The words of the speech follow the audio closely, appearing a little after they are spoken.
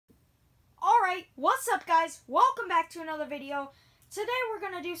Alright, what's up guys? Welcome back to another video. Today we're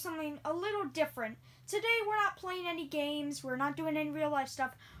going to do something a little different. Today we're not playing any games, we're not doing any real life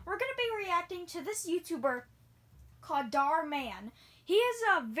stuff. We're going to be reacting to this YouTuber called Dhar Mann. He is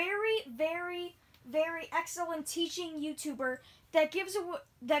a very excellent teaching YouTuber that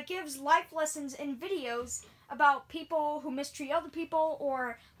gives life lessons in videos about people who mistreat other people,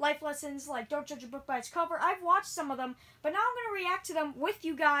 or life lessons like don't judge a book by its cover. I've watched some of them, but now I'm going to react to them with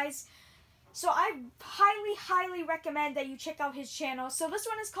you guys. So I highly recommend that you check out his channel. So this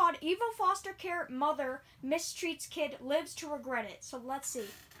one is called Evil Foster Care Mother Mistreats Kid Lives to Regret It. So let's see.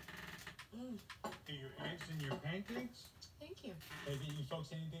 Hey, your eggs and your pancakes? Thank you. Hey, you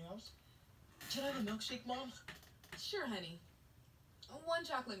folks anything else? Can I have a milkshake, Mom? Sure, honey. One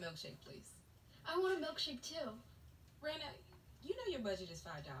chocolate milkshake, please. I want a milkshake too. Raina, you know your budget is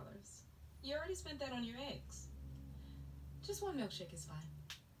 $5. You already spent that on your eggs. Just one milkshake is fine.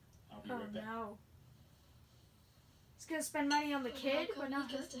 I'll be right back. No. He's gonna spend money on the kid, How but come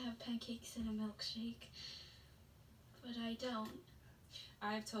not he her. gets to have pancakes and a milkshake, but I don't?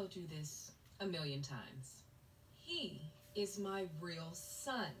 I've told you this a million times. He is my real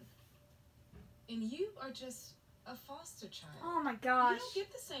son. And you are just a foster child. Oh my You gosh. don't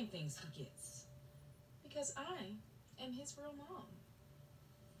get the same things he gets. Because I am his real mom.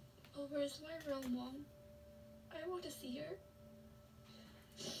 Oh, where's my real mom? I want to see her.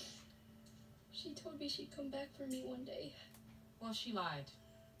 She told me she'd come back for me one day. Well, she lied.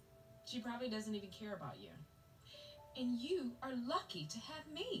 She probably doesn't even care about you. And you are lucky to have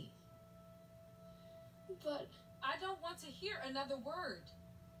me. But I don't want to hear another word.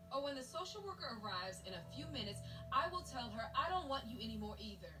 Oh, when the social worker arrives in a few minutes, I will tell her I don't want you anymore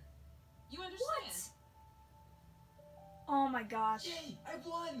either. You understand? What? Oh my gosh. Yay! I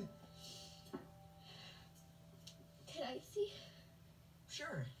won! can I see?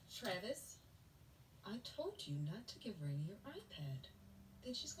 Sure. Travis, I told you not to give Raina your iPad.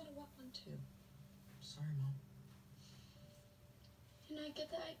 Then she's going to want one too. Sorry, Mom. Can I get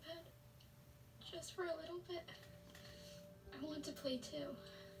the iPad? Just for a little bit? I want to play too.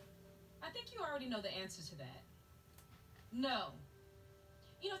 I think you already know the answer to that. No.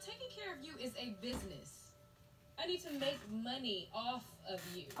 You know, taking care of you is a business. I need to make money off of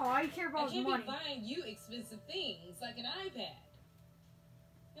you. Oh, I care I about his can't money. be buying you expensive things like an iPad.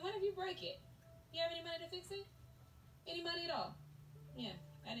 And what if you break it? You have any money to fix it? Any money at all? Yeah,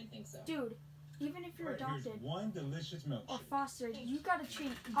 I didn't think so. Dude, even if you're All right, here's adopted one delicious or milkshake. fostered, you gotta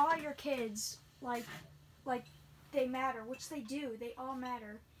treat all your kids like they matter, which they do. They all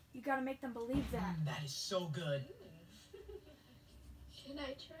matter. You gotta make them believe that. That is so good. Can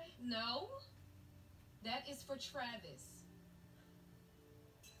I try? No. That is for Travis.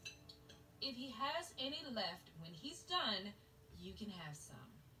 If he has any left when he's done, you can have some.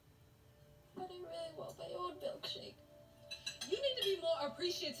 But I really want my own milkshake. You need to be more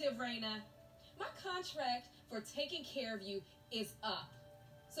appreciative, Raina. My contract for taking care of you is up.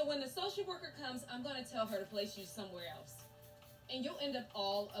 So when the social worker comes, I'm going to tell her to place you somewhere else. And you'll end up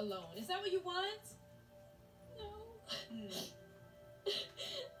all alone. Is that what you want? No.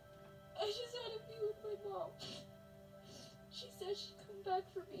 I just want to be with my mom. She said she'd come back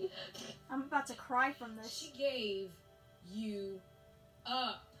for me. I'm about to cry from this. She gave you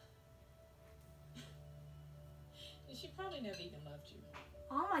up. And she probably never even loved you.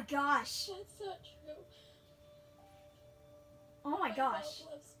 Oh my gosh. That's not true. Oh my gosh.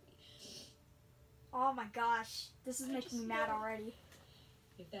 Mom loves me. Oh my gosh. This is I making me just mad know. already.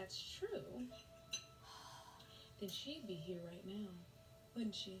 If that's true, then she'd be here right now,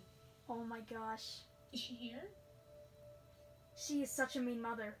 wouldn't she? Oh my gosh. Is she here? She is such a mean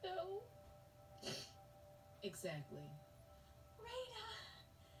mother. No. Exactly. Raina.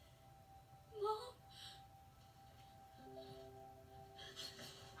 Mom.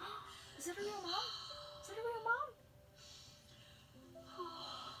 Is that a real mom? Is that a real mom?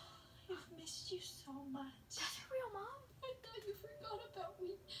 Oh, I've missed you so much. That's a real mom? I thought you forgot about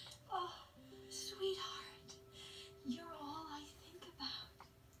me. Oh, sweetheart. You're all I think about.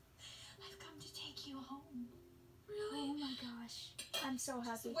 I've come to take you home. Really? Oh my gosh. I'm so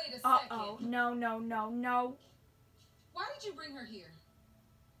happy. Wait a second. Uh-oh. No. Why did you bring her here?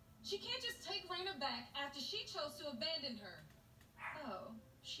 She can't just take Raina back after she chose to abandon her. Oh,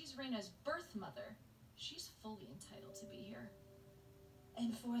 she's Raina's birth mother. She's fully entitled to be here.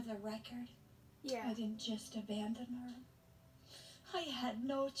 And for the record, Yeah. I didn't just abandon her. I had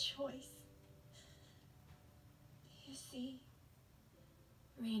no choice. You see,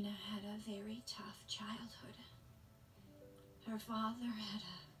 Raina had a very tough childhood. Her father had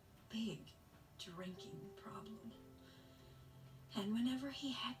a big drinking problem. And whenever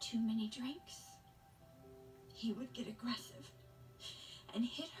he had too many drinks, he would get aggressive and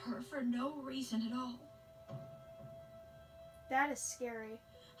hit her for no reason at all. That is scary.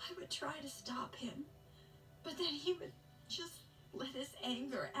 I would try to stop him, but then he would just let his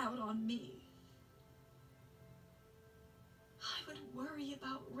anger out on me. I would worry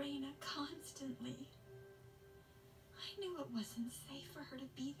about Raina constantly. I knew it wasn't safe for her to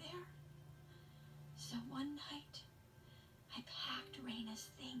be there. So one night, I packed Raina's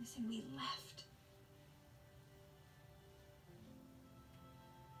things and we left.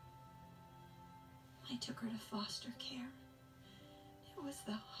 I took her to foster care. It was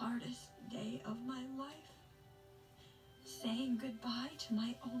the hardest day of my life. Saying goodbye to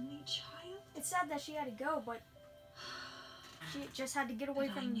my only child. It's sad that she had to go, but she just had to get away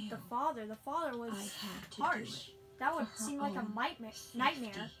But I from knew the father. The father was I had to harsh. do it That would for her seem like a own nightmare.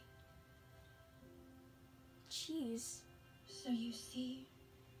 safety. Jeez. So you see,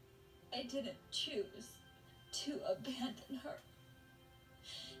 I didn't choose to abandon her.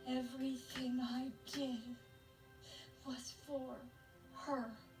 Everything I did was for her.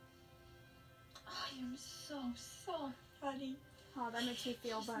 I am so sorry, honey. Oh, that makes me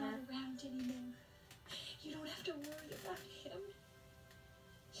feel He's better. not around anymore. You don't have to worry about him.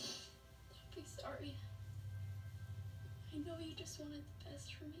 Don't be sorry. I know you just wanted the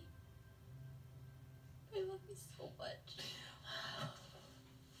best for me. I love you so much.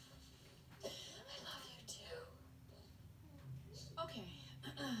 I love you too. Okay,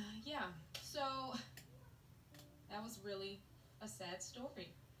 yeah, so that was really a sad story.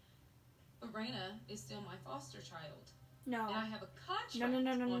 But Raina is still my foster child. No. And I have a contract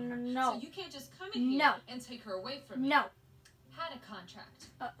No. on her. No. So you can't just come in here No. and take her away from me. No. Had a contract.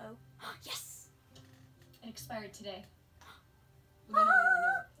 Uh-oh. Yes. It expired today. Well, then I want to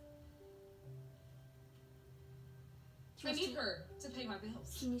renew it. She I wants need to- her to pay my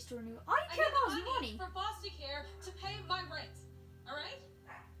bills. She needs to renew. All you I care need about the is money money. for foster care to pay my rent. All right?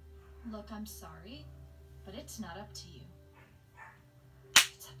 Look, I'm sorry, but it's not up to you.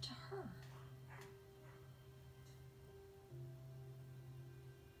 It's up to her.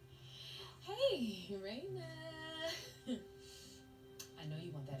 Hey, Raina. I know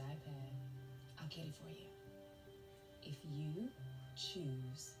you want that iPad. I'll get it for you. If you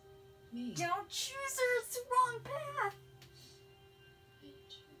choose me. Don't choose her. It's the wrong path. I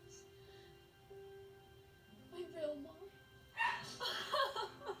choose my real mom.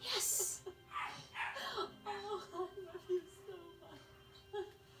 Yes. Oh, I love you so much.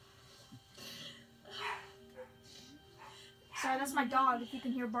 Sorry, that's my dog. If you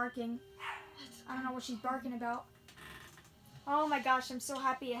can hear barking. I don't know what she's barking about. Oh my gosh, I'm so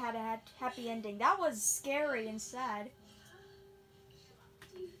happy it had a happy ending. That was scary and sad.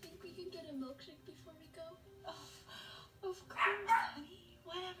 Do you think we can get a milkshake before we go? Oh, of course, honey.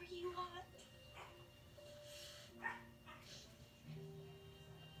 Whatever you want.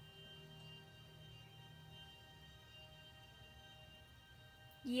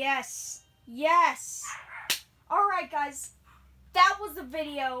 Yes. Yes. All right, guys. That was the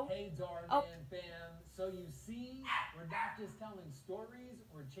video. Hey, Dhar Oh. Mann fam. So you see, we're not just telling stories,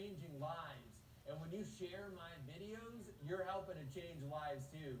 we're changing lives. And when you share my videos, you're helping to change lives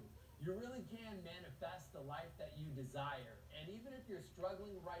too. You really can manifest the life that you desire. And even if you're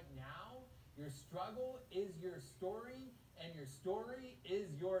struggling right now, your struggle is your story, and your story is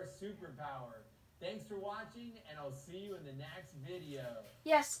your superpower. Thanks for watching, and I'll see you in the next video.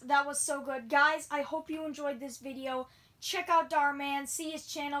 Yes, that was so good. Guys, I hope you enjoyed this video. Check out Dhar Mann, see his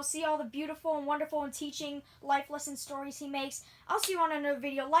channel, see all the beautiful and wonderful and teaching life lesson stories he makes. I'll see you on another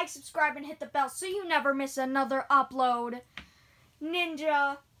video. Like, subscribe, and hit the bell so you never miss another upload.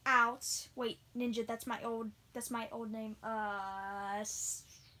 Ninja out. Wait, Ninja, that's my old name.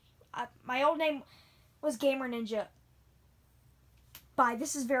 My old name was Gamer Ninja. Bye.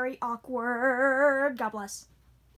 This is very awkward. God bless.